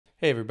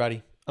Hey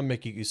everybody, I'm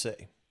Mickey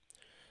Gousset.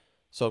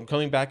 So I'm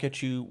coming back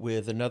at you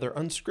with another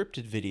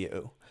unscripted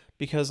video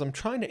because I'm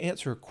trying to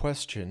answer a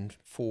question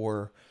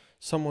for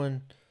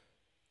someone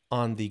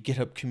on the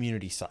GitHub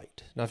community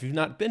site. Now, if you've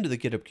not been to the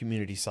GitHub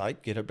community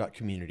site,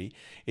 github.community,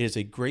 it is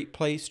a great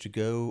place to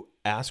go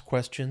ask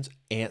questions,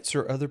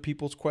 answer other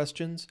people's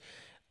questions,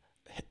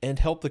 and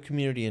help the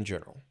community in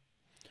general.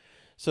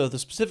 So the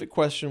specific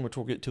question, which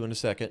we'll get to in a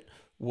second,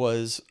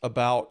 was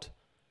about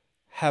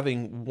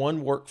having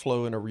one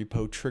workflow in a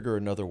repo trigger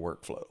another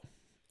workflow,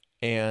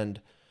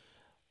 and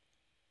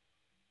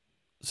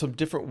some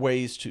different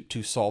ways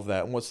to solve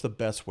that, and what's the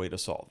best way to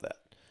solve that.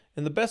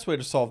 And the best way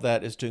to solve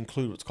that is to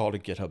include what's called a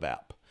GitHub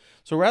app.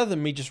 So rather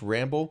than me just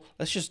ramble,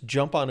 let's just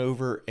jump on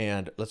over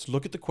and let's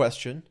look at the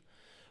question.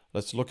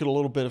 Let's look at a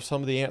little bit of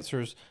some of the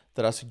answers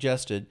that I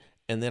suggested,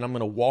 and then I'm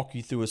going to walk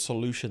you through a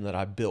solution that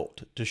I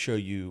built to show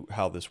you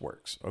how this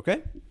works.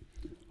 Okay?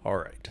 All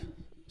right.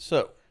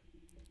 So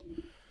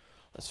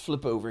let's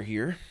flip over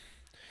here,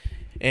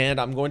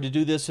 and I'm going to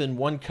do this in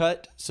one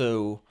cut,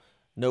 so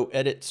no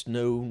edits,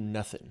 no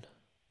nothing,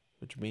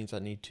 which means I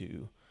need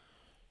to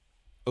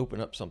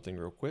open up something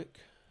real quick.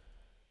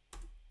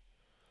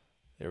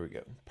 There we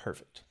go.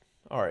 Perfect.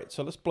 All right,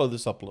 so let's blow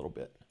this up a little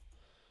bit.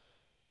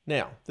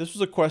 Now, this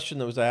was a question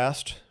that was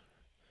asked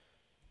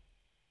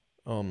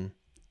over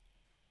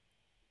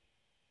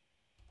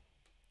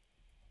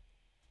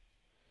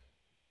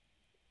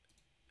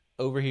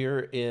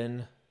here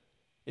in,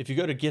 if you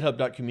go to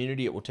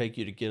github.community, it will take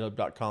you to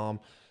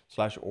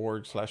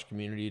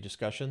github.com/org/community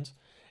discussions.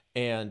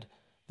 And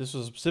this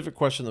was a specific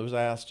question that was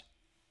asked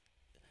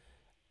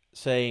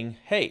saying,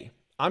 hey,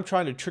 I'm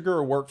trying to trigger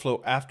a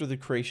workflow after the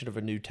creation of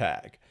a new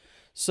tag.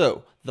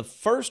 So the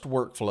first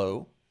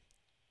workflow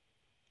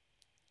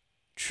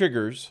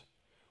triggers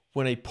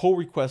when a pull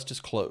request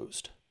is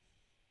closed.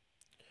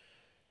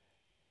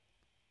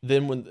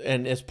 Then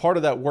and as part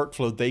of that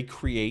workflow, they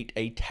create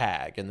a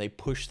tag and they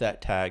push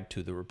that tag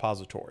to the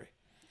repository.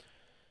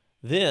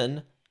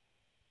 Then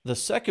the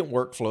second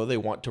workflow they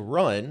want to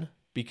run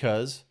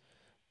because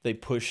they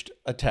pushed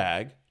a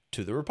tag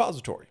to the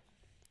repository.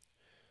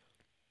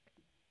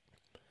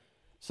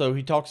 So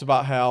he talks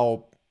about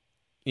how,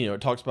 it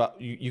talks about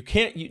you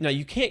can't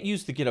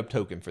use the GitHub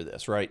token for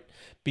this, right?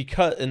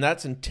 And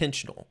that's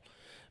intentional,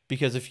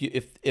 because if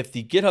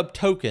the GitHub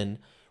token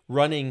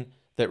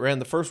that ran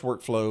the first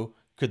workflow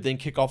could then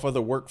kick off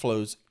other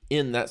workflows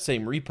in that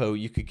same repo,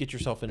 you could get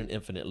yourself in an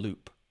infinite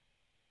loop.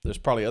 There's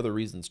probably other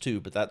reasons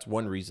too, but that's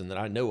one reason that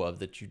I know of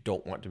that you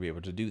don't want to be able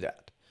to do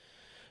that.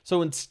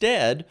 So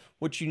instead,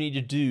 what you need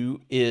to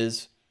do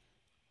is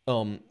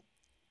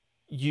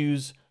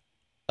use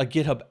a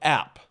GitHub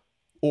app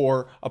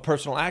or a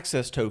personal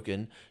access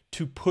token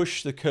to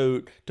push the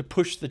code, to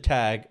push the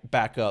tag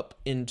back up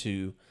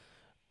into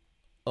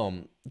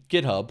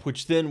GitHub,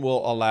 which then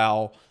will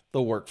allow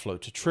the workflow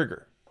to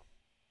trigger.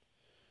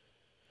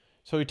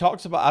 So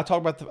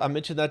I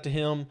mentioned that to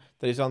him,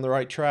 that he's on the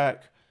right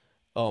track.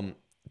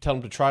 Tell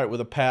him to try it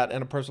with a PAT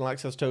and a personal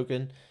access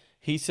token.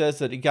 He says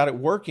that he got it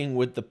working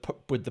with the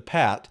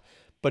PAT,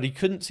 but he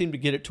couldn't seem to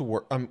get it to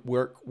work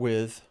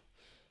with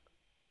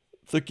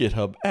the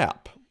GitHub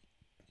app.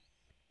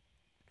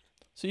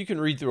 So you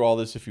can read through all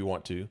this if you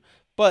want to,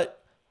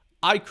 but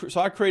I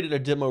created a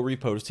demo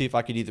repo to see if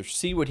I could either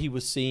see what he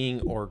was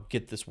seeing or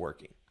get this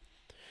working.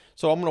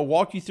 So I'm going to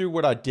walk you through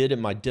what I did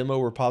in my demo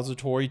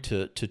repository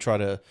to try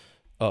to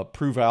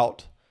prove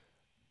out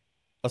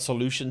a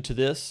solution to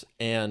this,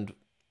 and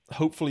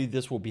hopefully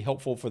this will be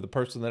helpful for the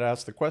person that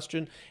asked the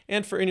question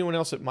and for anyone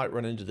else that might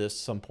run into this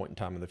some point in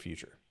time in the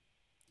future.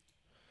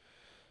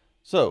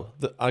 So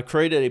I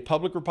created a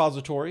public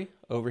repository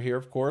over here,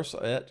 of course,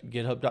 at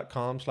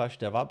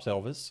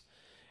github.com/DevOpsElvis,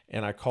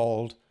 and I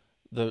called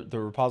the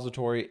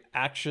repository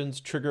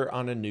actions trigger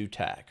on a new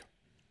tag.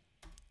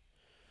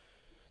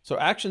 So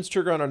actions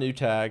trigger on a new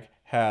tag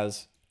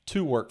has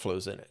two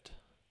workflows in it.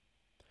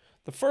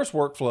 The first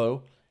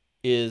workflow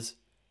is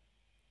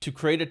to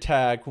create a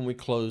tag when we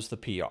close the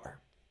PR.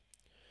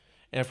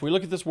 And if we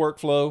look at this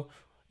workflow,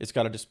 it's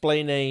got a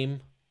display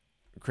name,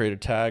 create a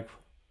tag,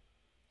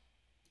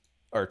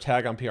 or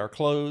tag on PR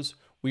close.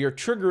 We are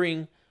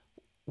triggering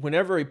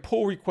whenever a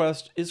pull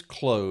request is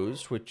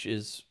closed, which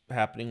is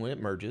happening when it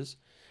merges,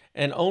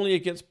 and only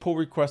against pull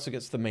requests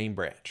against the main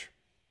branch.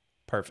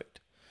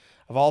 Perfect.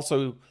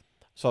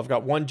 I've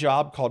got one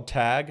job called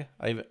tag.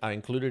 I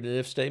included an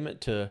if statement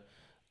to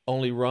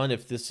only run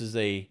if this is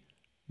a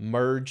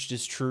merged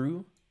is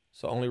true.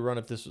 So only run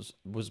if this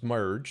was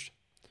merged.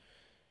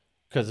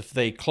 Because if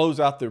they close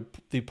out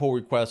the pull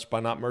request by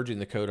not merging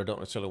the code, I don't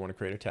necessarily want to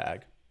create a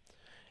tag.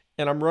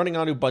 And I'm running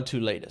on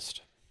Ubuntu latest.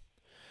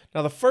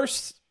 Now the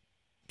first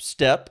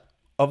step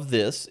of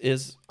this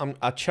is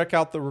I check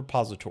out the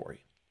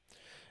repository.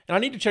 And I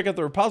need to check out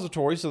the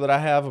repository so that I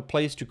have a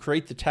place to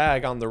create the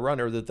tag on the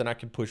runner that then I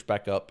can push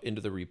back up into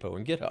the repo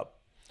in GitHub.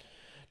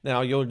 Now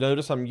you'll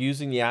notice I'm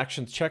using the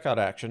actions checkout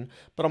action,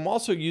 but I'm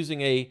also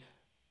using a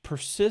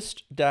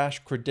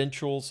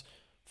persist-credentials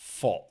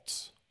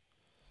false.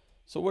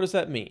 So what does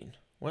that mean?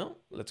 Well,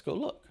 let's go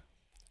look.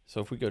 So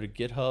if we go to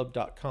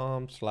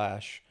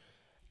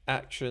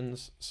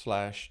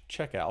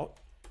github.com/actions/checkout,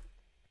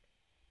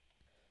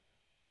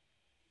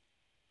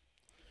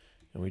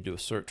 and we do a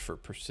search for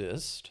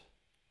persist,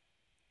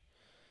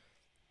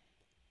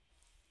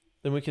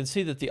 then we can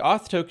see that the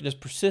auth token is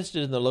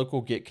persisted in the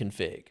local git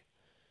config.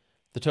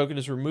 The token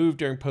is removed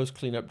during post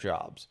cleanup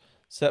jobs.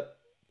 Set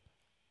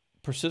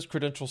persist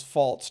credentials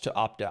false to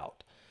opt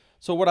out.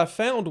 So what I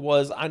found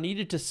was I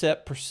needed to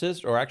set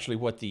persist, or actually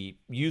what the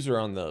user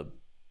on the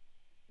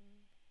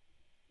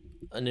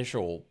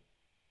initial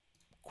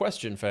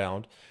question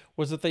found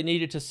was that they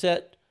needed to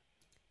set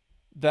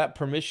that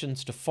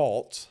permissions to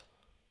false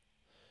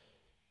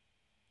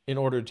in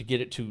order to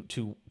get it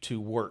to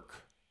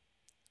work,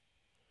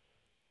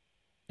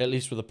 at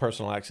least with a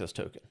personal access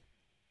token.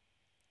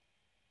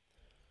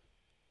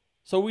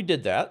 So we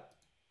did that.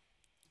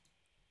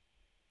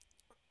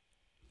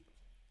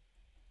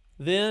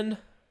 Then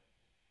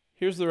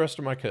here's the rest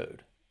of my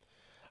code.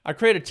 I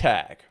create a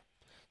tag.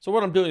 So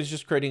what I'm doing is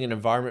just creating an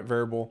environment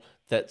variable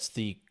that's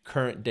the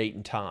current date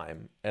and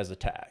time as a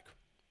tag.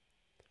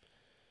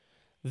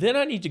 Then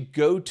I need to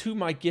go to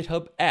my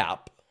GitHub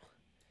app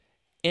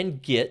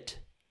and get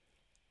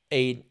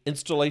an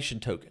installation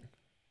token.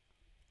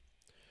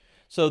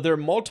 So there are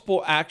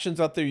multiple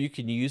actions out there you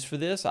can use for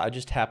this. I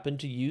just happen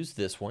to use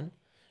this one.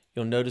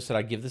 You'll notice that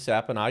I give this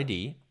app an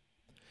ID,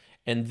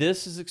 and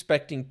this is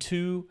expecting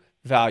two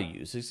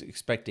values. It's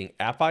expecting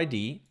app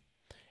ID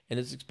and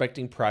it's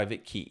expecting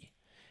private key.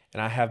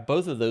 And I have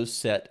both of those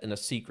set in a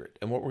secret.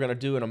 And what we're going to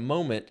do in a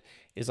moment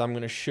is I'm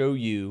going to show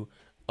you,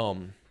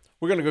 we're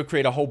going to go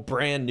create a whole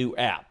brand new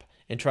app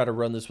and try to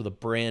run this with a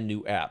brand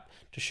new app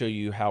to show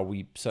you how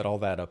we set all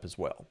that up as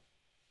well.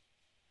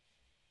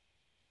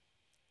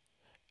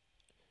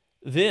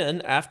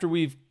 Then after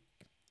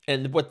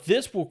and what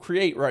this will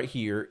create right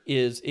here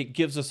is it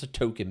gives us a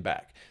token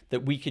back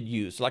that we could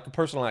use, like a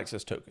personal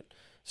access token.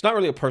 It's not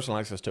really a personal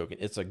access token.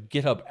 It's a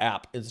GitHub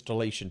app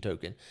installation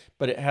token,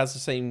 but it has the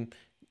same,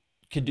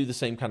 can do the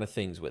same kind of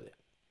things with it.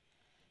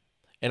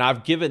 And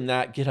I've given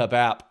that GitHub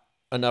app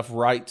enough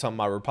rights on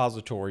my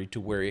repository to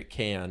where it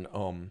can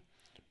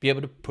be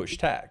able to push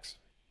tags.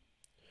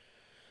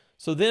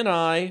 So then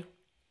I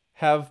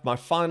have my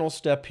final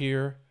step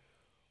here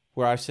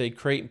where I say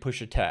create and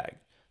push a tag.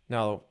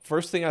 Now,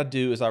 first thing I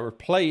do is I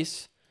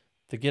replace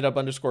the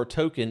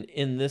GitHub_token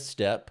in this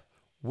step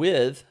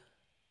with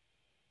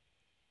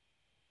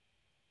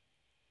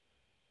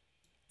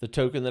the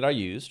token that I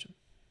used,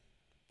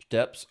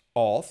 steps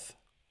auth,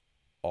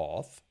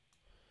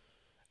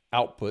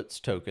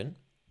 outputs token.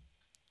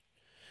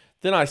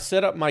 Then I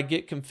set up my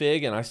git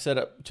config and I set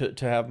up to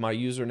have my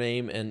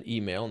username and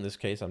email. In this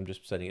case, I'm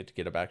just setting it to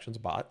GitHub Actions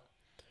bot.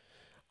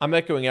 I'm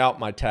echoing out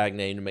my tag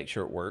name to make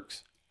sure it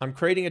works. I'm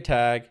creating a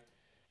tag,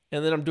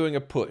 and then I'm doing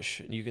a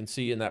push. And you can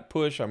see in that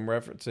push, I'm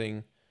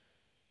referencing,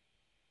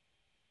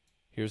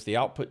 here's the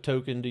output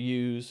token to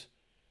use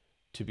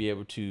to be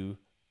able to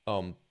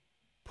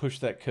push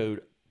that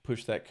code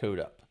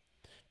up.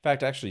 In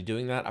fact, actually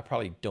doing that, I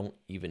probably don't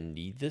even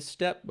need this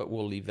step, but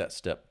we'll leave that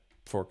step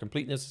for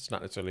completeness. It's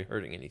not necessarily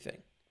hurting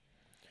anything.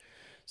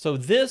 So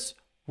this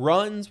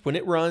runs, when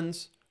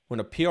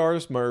a PR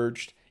is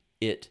merged,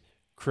 it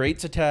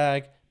creates a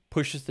tag,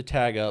 pushes the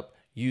tag up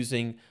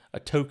using a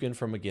token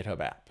from a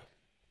GitHub app.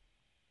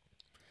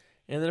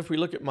 And then if we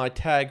look at my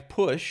tag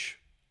push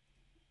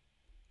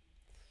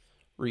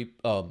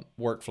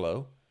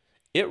workflow,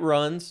 it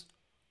runs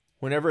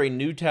whenever a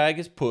new tag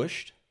is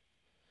pushed.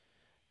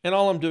 And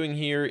all I'm doing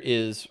here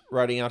is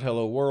writing out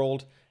hello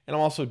world, and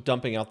I'm also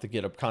dumping out the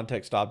GitHub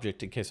context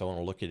object in case I want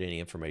to look at any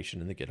information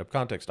in the GitHub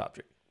context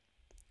object.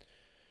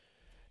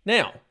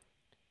 Now,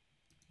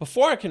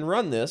 before I can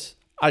run this,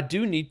 I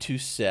do need to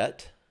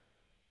set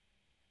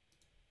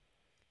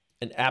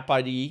an app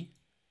ID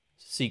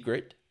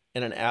secret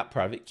and an app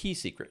private key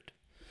secret.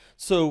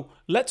 So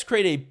let's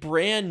create a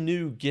brand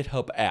new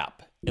GitHub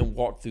app and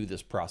walk through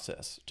this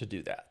process to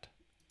do that.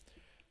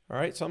 All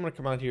right, so I'm going to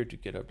come out here to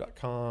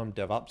github.com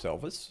DevOps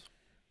Elvis,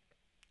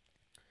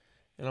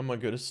 and I'm going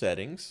to go to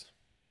settings,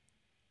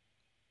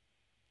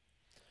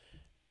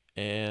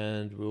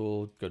 and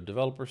we'll go to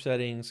developer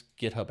settings,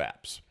 GitHub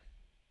apps.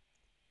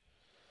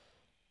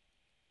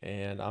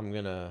 And I'm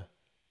going to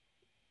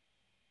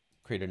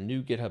create a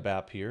new GitHub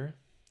app here.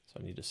 So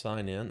I need to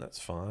sign in, that's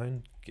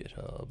fine.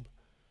 GitHub.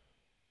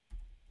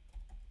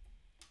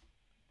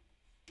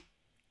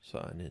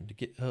 Sign into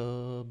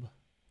GitHub.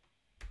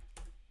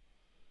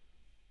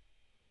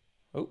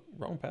 Oh,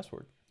 wrong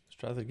password. Let's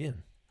try that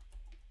again.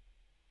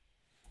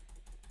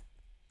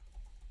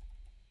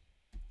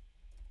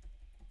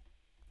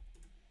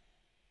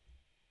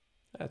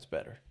 That's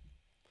better.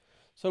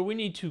 So we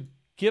need to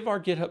give our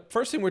GitHub,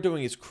 first thing we're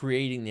doing is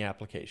creating the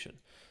application.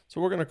 So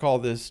we're going to call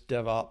this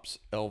DevOps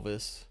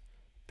Elvis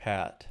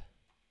Pat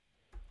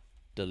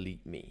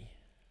delete me.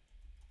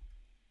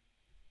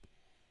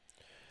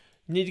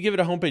 You need to give it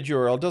a homepage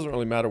URL. It doesn't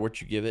really matter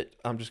what you give it.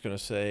 I'm just going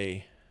to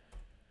say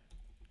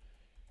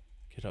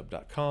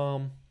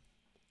github.com.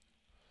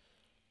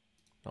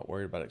 Not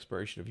worried about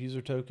expiration of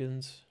user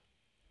tokens.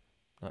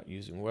 not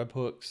using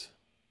webhooks.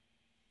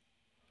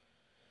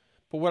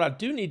 But what I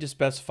do need to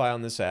specify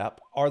on this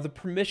app are the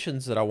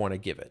permissions that I want to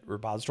give it.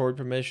 Repository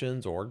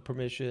permissions, org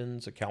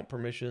permissions, account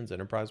permissions,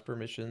 enterprise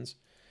permissions.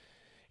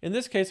 In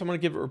this case, I'm going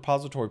to give it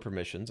repository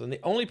permissions, and the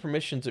only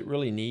permissions it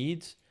really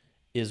needs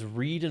is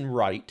read and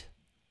write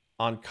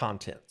on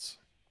contents.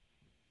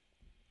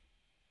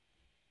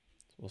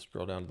 So we'll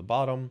scroll down to the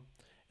bottom,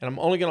 and I'm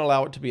only going to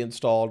allow it to be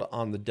installed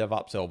on the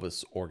DevOps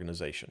Elvis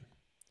organization.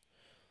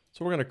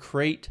 So we're going to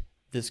create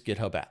this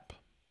GitHub app.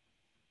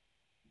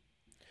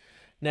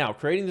 Now,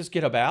 creating this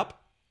GitHub app,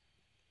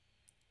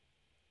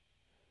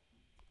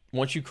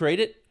 once you create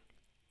it,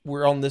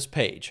 we're on this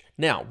page.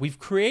 Now, we've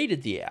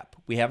created the app.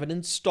 We haven't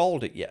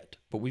installed it yet,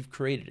 but we've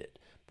created it.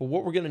 But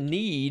what we're going to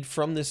need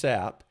from this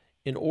app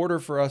in order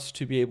for us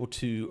to be able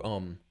to,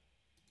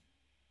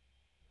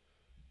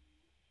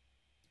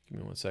 give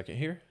me one second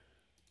here.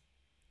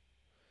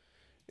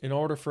 In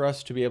order for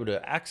us to be able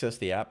to access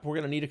the app, we're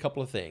going to need a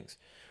couple of things.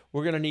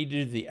 We're going to need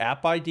to do the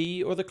app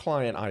ID or the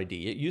client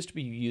ID. It used to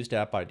be you used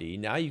app ID.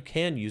 Now you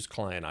can use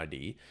client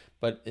ID,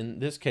 but in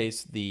this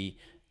case, the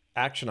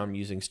action I'm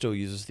using still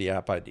uses the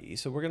app ID.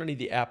 So we're going to need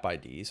the app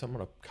ID. So I'm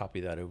going to copy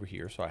that over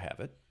here so I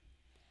have it.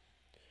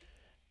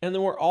 And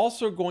then we're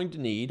also going to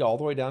need, all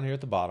the way down here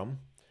at the bottom,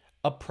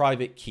 a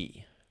private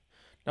key.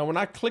 Now when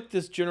I click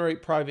this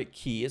generate private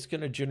key, it's going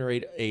to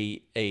generate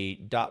a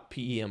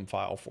 .pem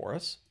file for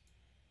us.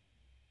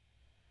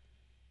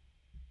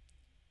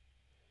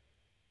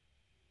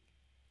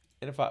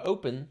 And if I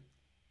open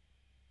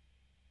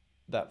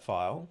that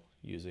file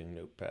using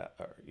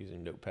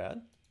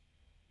Notepad,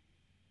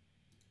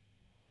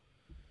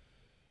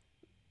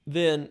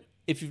 then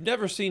if you've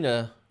never seen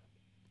a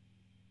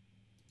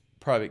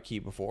private key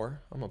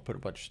before, I'm going to put a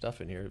bunch of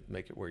stuff in here to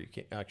make it where you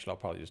can't. Actually, I'll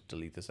probably just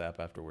delete this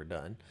app after we're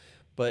done.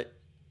 But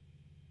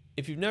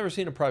if you've never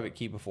seen a private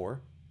key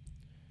before,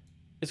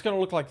 it's going to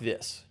look like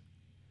this.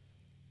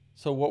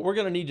 So what we're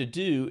going to need to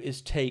do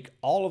is take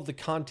all of the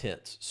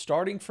contents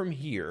starting from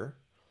here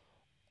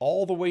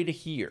all the way to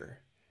here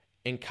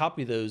and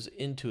copy those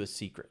into a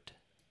secret.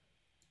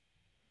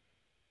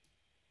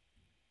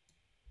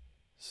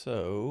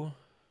 So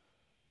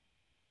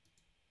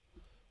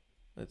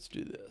let's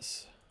do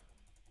this.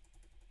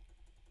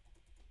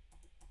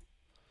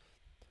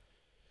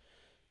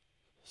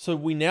 So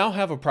we now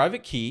have a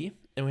private key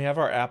and we have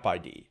our app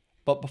ID.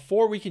 But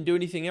before we can do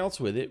anything else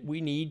with it,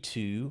 we need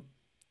to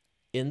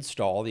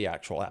install the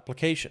actual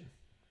application.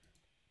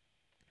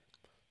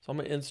 So I'm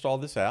going to install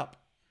this app.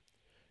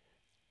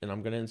 And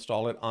I'm going to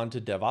install it onto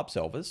DevOps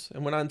Elvis.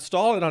 And when I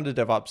install it onto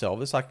DevOps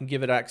Elvis, I can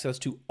give it access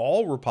to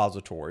all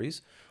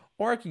repositories,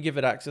 or I can give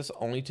it access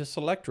only to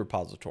select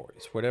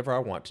repositories, whatever I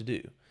want to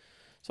do.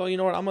 So you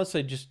know what, I'm going to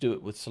say just do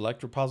it with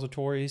select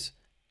repositories,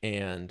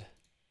 and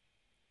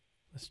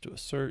let's do a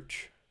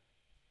search.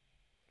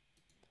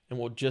 And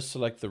we'll just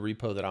select the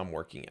repo that I'm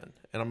working in.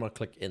 And I'm going to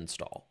click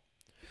install.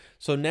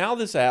 So now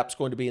this app's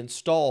going to be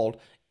installed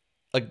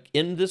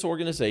in this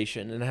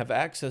organization and have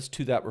access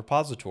to that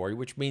repository,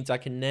 which means I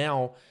can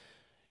now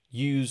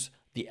use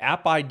the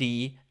app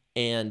ID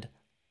and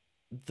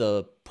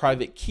the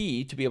private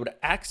key to be able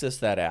to access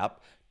that app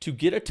to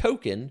get a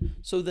token,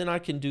 so then I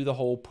can do the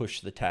whole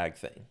push the tag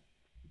thing.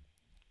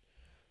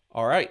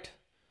 All right,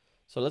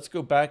 so let's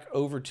go back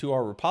over to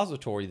our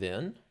repository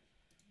then.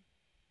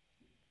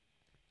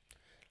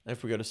 And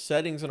if we go to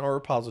settings in our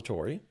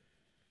repository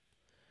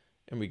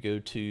and we go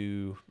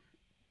to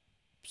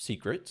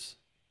secrets,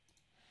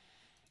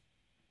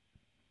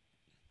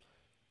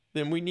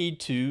 then we need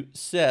to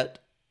set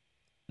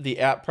the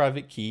app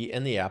private key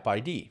and the app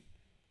ID.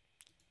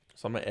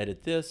 So I'm going to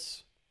edit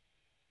this.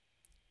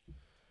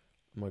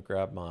 I'm going to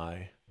grab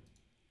my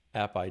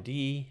app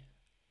ID.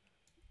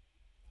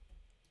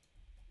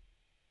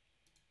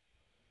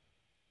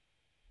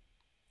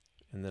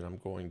 And then I'm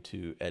going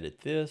to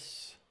edit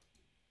this.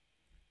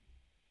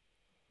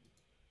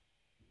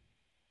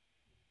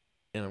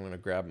 And I'm going to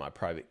grab my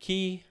private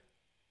key.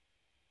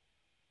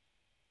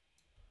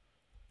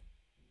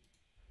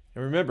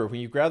 And remember, when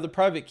you grab the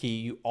private key,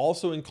 you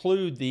also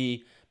include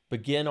the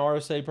begin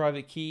RSA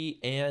private key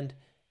and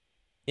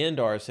end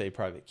RSA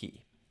private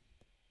key.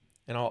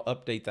 And I'll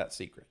update that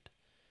secret.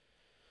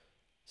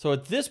 So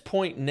at this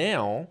point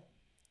now,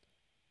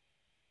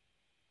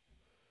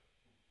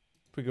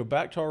 if we go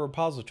back to our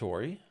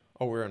repository,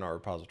 oh, we're in our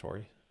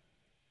repository,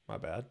 my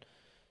bad.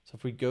 So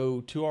if we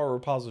go to our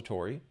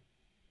repository,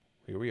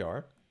 here we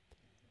are,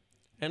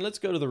 and let's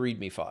go to the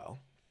README file.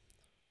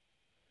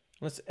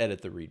 Let's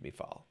edit the README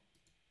file.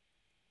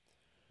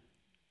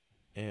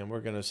 And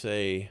we're going to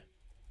say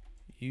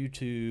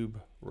YouTube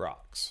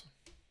rocks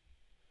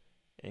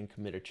and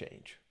commit a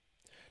change.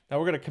 Now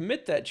we're going to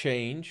commit that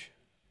change.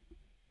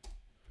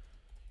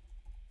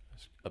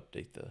 Let's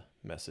update the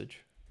message.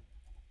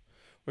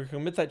 We're going to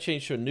commit that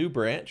change to a new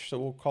branch.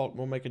 So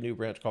we'll make a new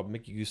branch called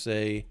Mickey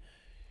Gousset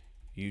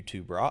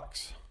YouTube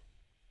rocks.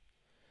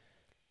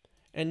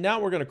 And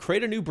now we're going to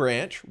create a new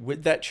branch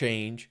with that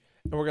change,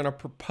 and we're going to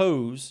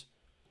propose,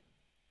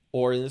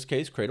 or in this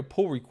case, create a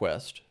pull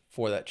request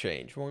for that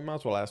change. Well, we might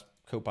as well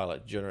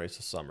Copilot generates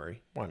a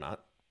summary. Why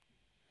not?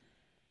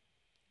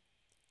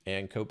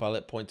 And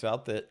Copilot points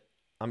out that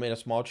I made a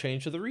small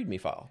change to the README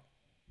file.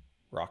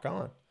 Rock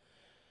on.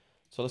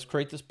 So let's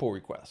create this pull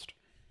request.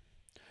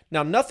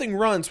 Now, nothing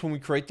runs when we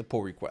create the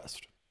pull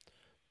request.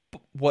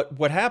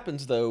 What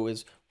happens though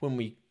is when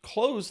we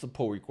close the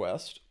pull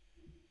request,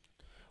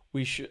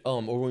 we should,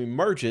 or when we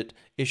merge it,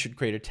 it should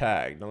create a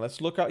tag. Now let's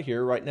look out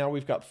here. Right now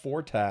we've got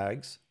 4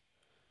 tags.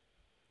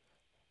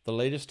 The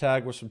latest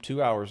tag was from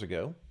 2 hours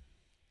ago.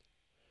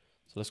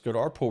 So let's go to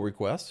our pull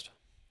request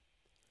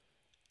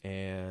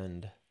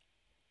and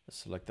let's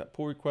select that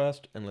pull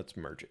request and let's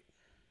merge it.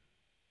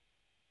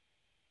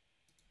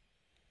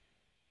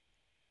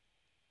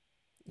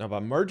 Now by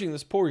merging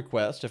this pull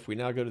request, if we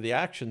now go to the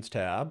Actions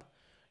tab,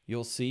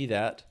 you'll see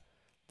that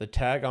the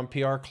tag on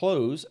PR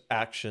close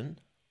action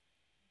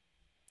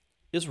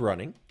is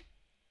running,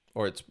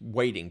 or it's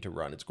waiting to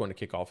run. It's going to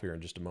kick off here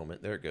in just a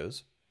moment. There it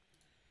goes.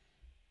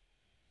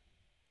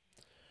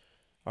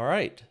 All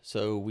right,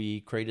 so we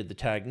created the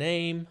tag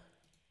name.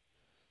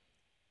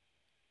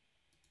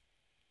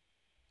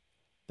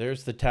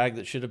 There's the tag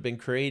that should have been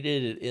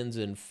created. It ends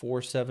in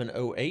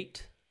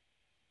 4708.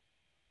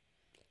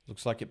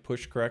 Looks like it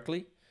pushed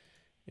correctly.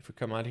 If we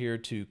come out here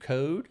to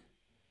code,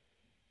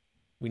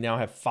 we now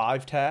have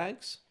 5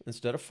 tags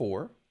instead of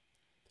 4.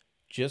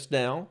 Just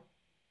now,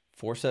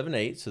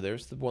 478, so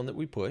there's the one that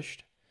we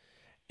pushed.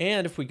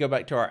 And if we go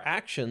back to our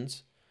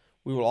actions,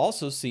 we will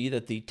also see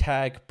that the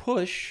tag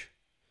push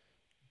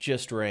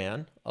just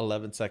ran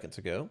 11 seconds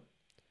ago.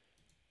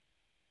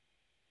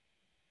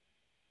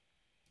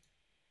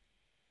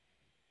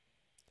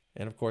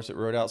 And of course it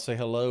wrote out say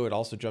hello. It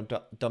also dumped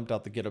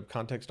out the GitHub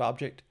context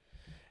object.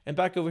 And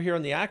back over here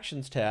on the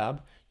Actions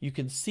tab, you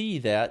can see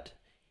that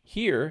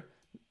here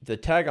the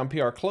tag on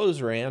PR close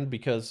ran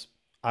because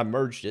I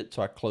merged it,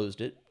 so I closed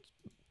it.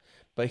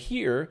 But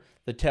here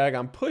the tag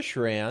on push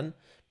ran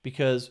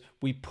because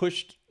we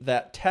pushed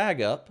that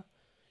tag up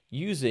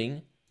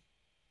using,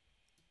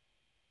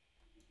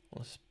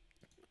 well,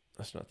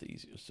 that's not the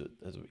easiest,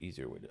 that's an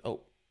easier way to,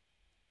 oh,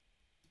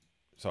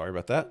 sorry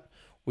about that.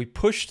 We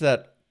pushed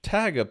that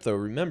tag up though,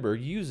 remember,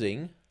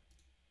 using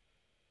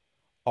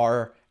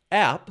our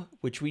app,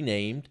 which we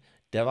named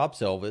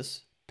DevOps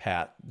Elvis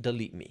Pat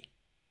Delete Me.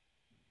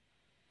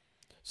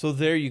 So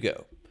there you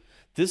go.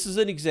 This is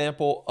an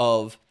example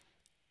of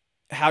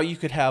how you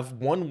could have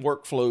one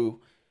workflow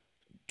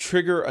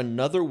trigger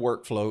another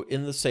workflow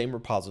in the same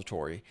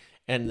repository.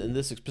 And in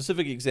this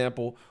specific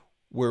example,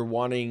 we're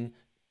wanting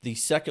the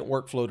second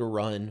workflow to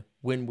run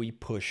when we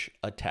push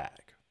a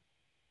tag.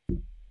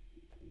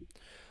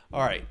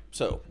 All right,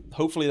 so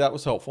hopefully that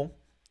was helpful.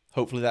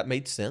 Hopefully that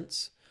made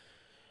sense.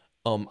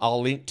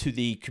 I'll link to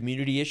the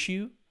community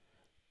issue.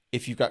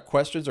 If you've got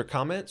questions or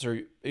comments,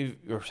 or hey,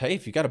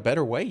 if you've got a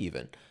better way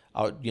even,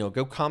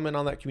 go comment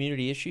on that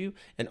community issue,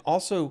 and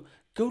also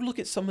go look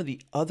at some of the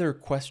other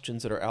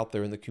questions that are out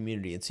there in the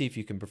community and see if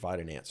you can provide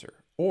an answer.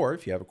 Or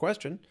if you have a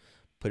question,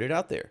 put it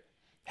out there.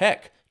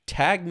 Heck,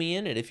 tag me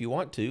in it if you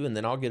want to, and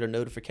then I'll get a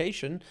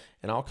notification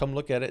and I'll come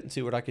look at it and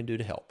see what I can do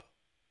to help.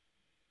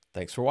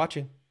 Thanks for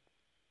watching.